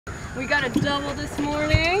We got a double this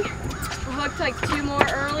morning. We hooked like 2 more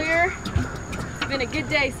earlier. It's been a good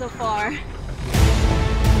day so far.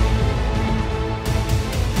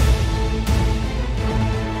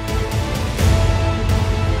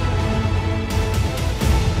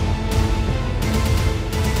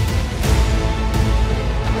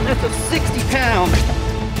 That's a 60-pound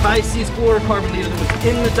high-seas fluorocarbon leader that was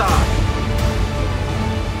in the dock.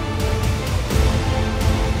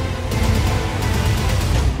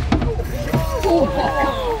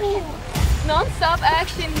 Non-stop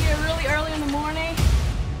action here really early in the morning.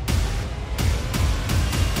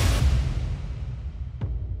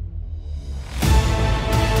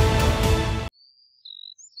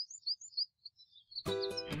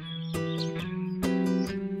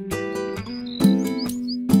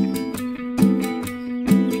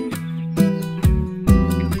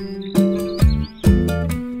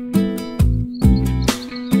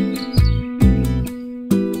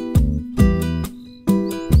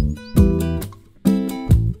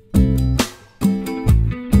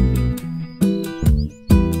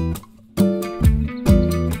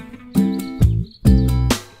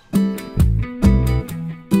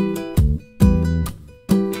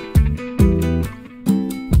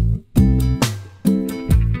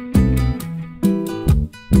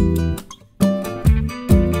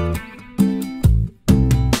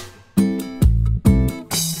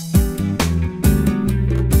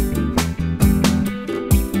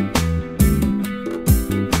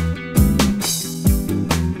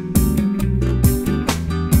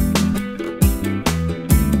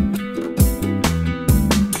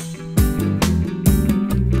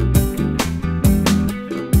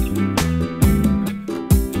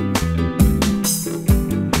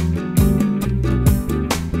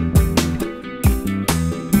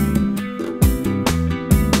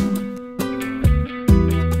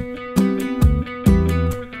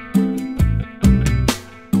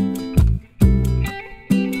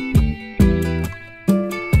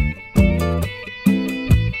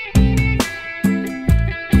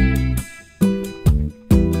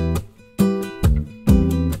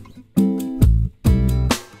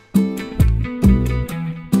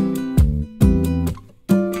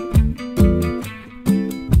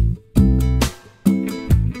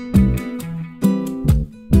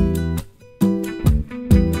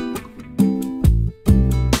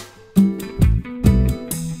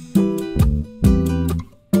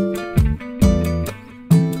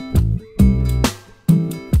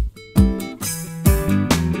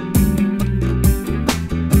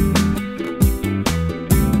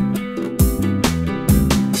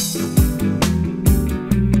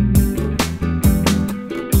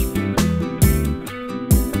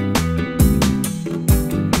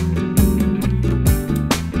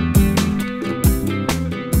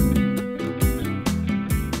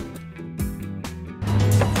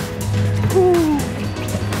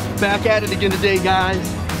 Back at it again today, guys.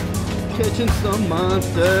 Catching some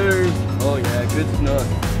monsters. Oh yeah, good snook.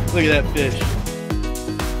 Look at that fish.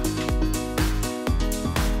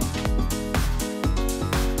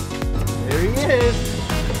 There he is.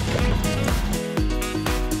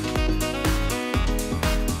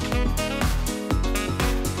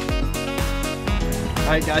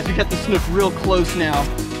 Alright guys, we got the snook real close now.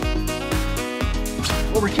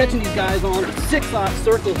 Well, we're catching these guys on 6-aught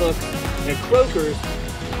circle hooks and croakers.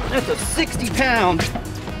 That's a 60-pound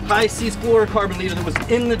high-seas fluorocarbon leader that was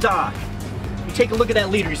in the dock. You take a look at that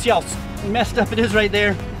leader, you see how messed up it is right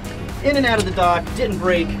there? In and out of the dock, didn't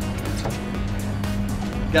break.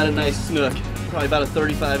 Got a nice snook, probably about a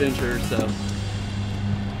 35-incher or so.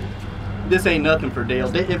 This ain't nothing for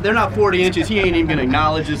Dale. If they're not 40 inches, he ain't even gonna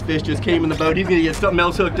acknowledge this fish just came in the boat. He's gonna get something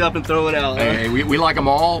else hooked up and throw it out. Hey, we like them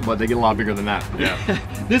all, but they get a lot bigger than that. Yeah.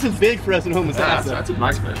 This is big for us in Homosassa. Yeah, that's a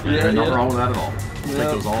nice fish. Man. Yeah, There's nothing wrong with that at all. No, Take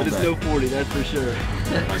those all but it's day. no 40, that's for sure.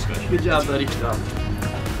 Nice fish. Good job, buddy. Good job.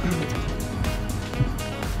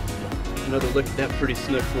 Another look at that pretty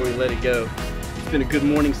snook before we let it go. It's been a good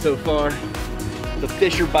morning so far. The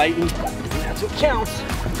fish are biting, and that's what counts.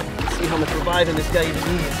 Let's see how much reviving this guy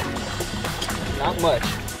even needs. Not much.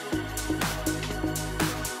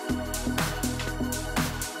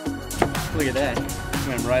 Look at that.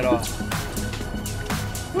 Swam right off.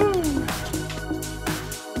 Woo.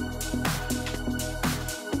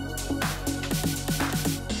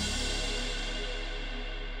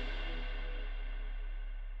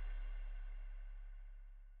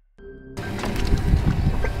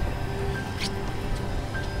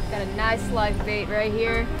 Got a nice live bait right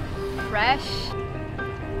here. Fresh.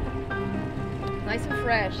 Nice and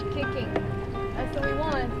fresh. Kicking. That's what we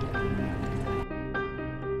want.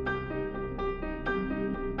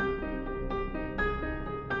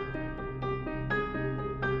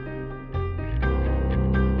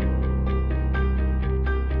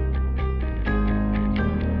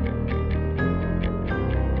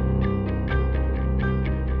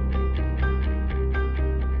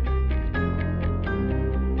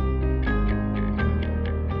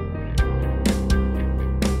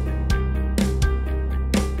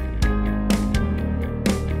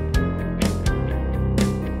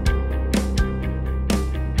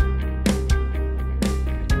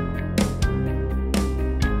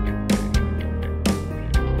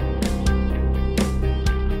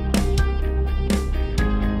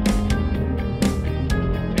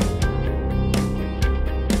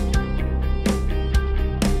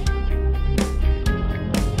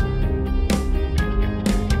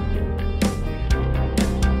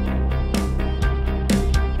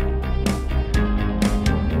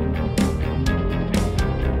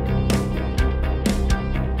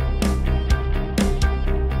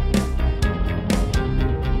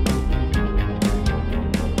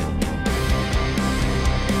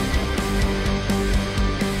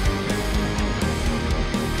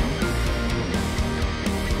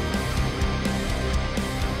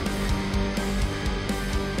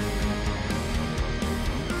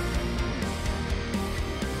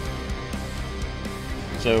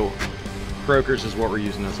 So croakers is what we're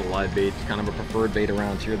using as a live bait. It's kind of a preferred bait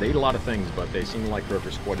around here. They eat a lot of things, but they seem to like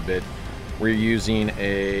croakers quite a bit. We're using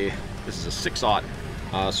this is a 6/0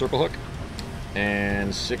 circle hook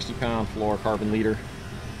and 60-pound fluorocarbon leader,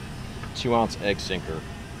 2-ounce egg sinker.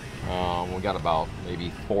 We got about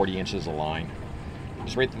maybe 40 inches of line.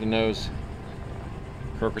 Just right through the nose.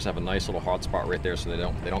 Croakers have a nice little hot spot right there, so they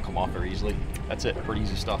don't come off very easily. That's it, pretty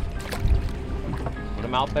easy stuff. Put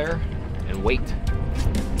them out there and wait.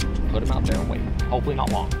 Put them out there and wait. Hopefully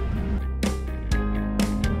not long.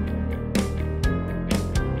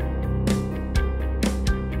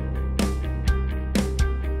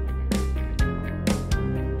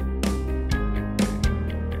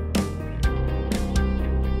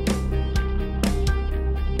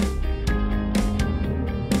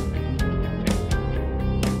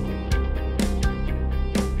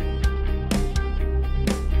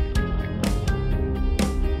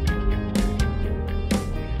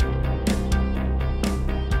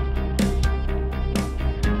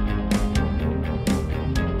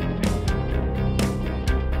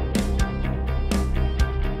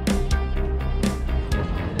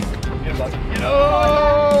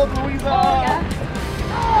 Oh, Luiza!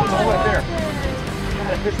 Oh, All right there.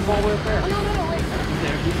 That fish is all the way up there. Oh, no, wait.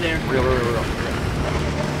 He's there. Real.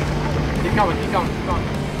 Keep coming. Yeah,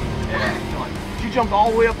 come on. She jumped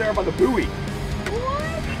all the way up there by the buoy. What?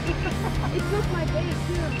 It took my bait,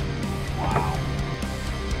 too. Wow.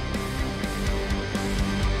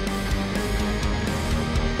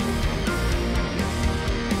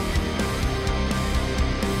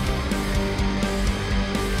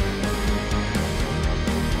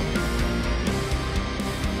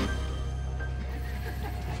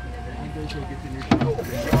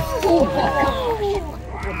 Oh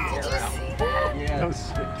my gosh! Yeah. That was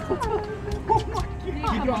sick.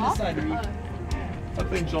 Keep it on this side, Reed. That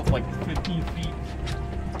thing jumped like 15 feet.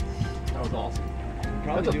 That was awesome.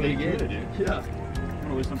 Probably That's a do it big again. tuna, dude. Yeah.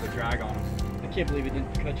 Really something to drag on him. I can't believe it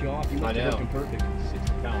didn't cut you off. You must I have know. worked him perfect.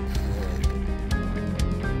 60 pounds.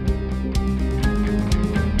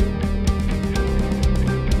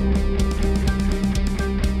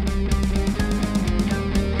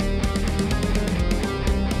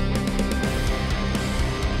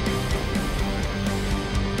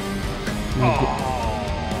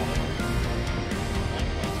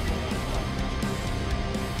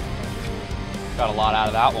 Got a lot out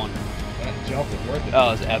of that one. That jump was worth it. That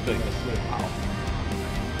was epic. Wow.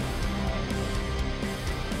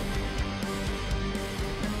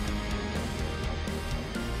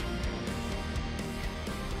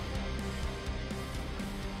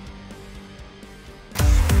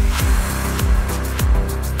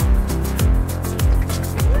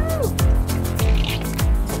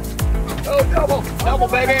 Oh, double,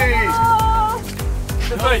 baby! Oh,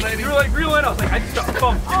 You were like reeling. I was like, I just got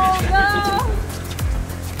bumped. oh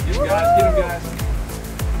Get him, guys.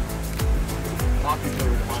 Knock each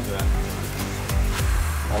other onto that.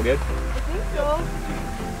 All good? no! I think so.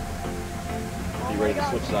 You ready to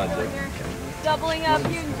switch sides, We're Jake? doubling up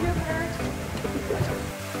here in Jupiter.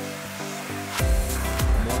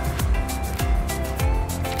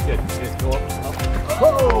 Good. Go up.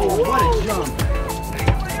 Oh, what a jump!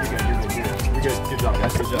 You're good. Good job,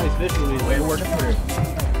 guys. Good job. Nice fish, Luiza. Way to work through.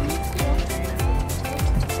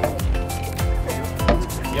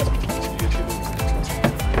 Yep.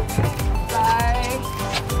 Bye.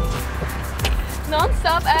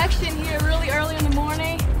 Non-stop action here really early in the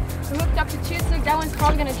morning. We hooked up to two SNOOK. That one's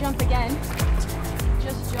probably gonna jump again.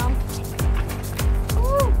 Just jump.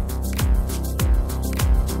 Ooh.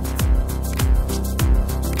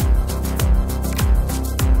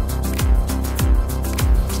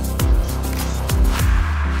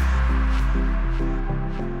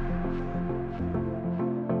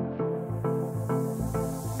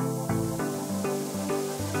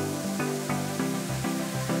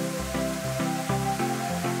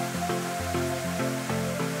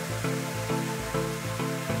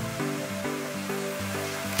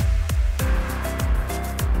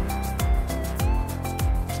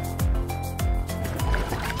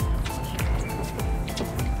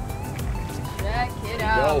 Check it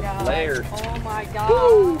out, guys. Flared. Oh my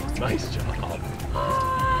god. Nice job.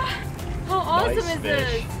 How awesome Nice is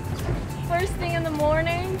fish. this? First thing in the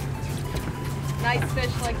morning, nice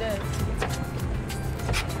fish like this.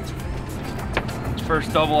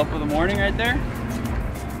 First double up of the morning right there.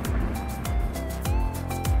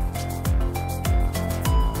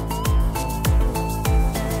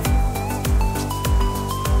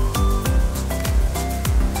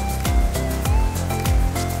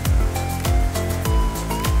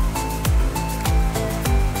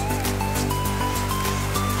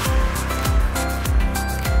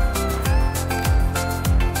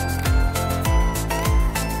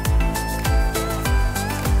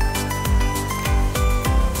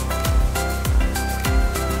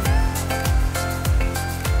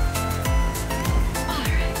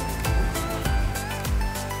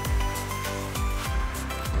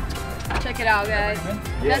 wow, guys.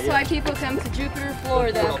 That's why people come to Jupiter,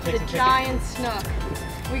 Florida, the giant snook.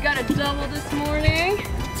 We got a double this morning.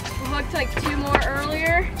 We hooked like 2 more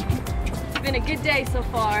earlier. It's been a good day so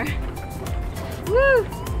far. Woo!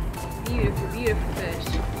 Beautiful, beautiful fish.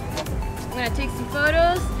 I'm gonna take some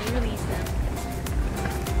photos and release them.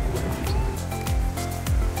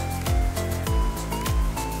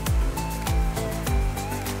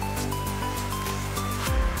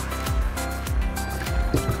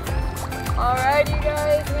 Alright, you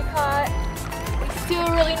guys, we caught still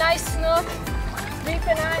a really nice snook. Reef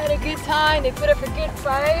and I had a good time. They put up a good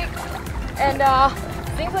fight. And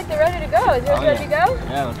seems like they're ready to go. Is yours ready to go?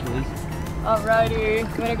 Yeah, let's release it. Alrighty.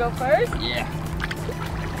 You wanna go first? Yeah.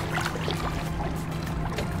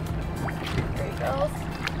 There he goes.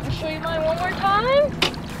 I'll show you mine one more time.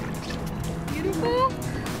 Beautiful.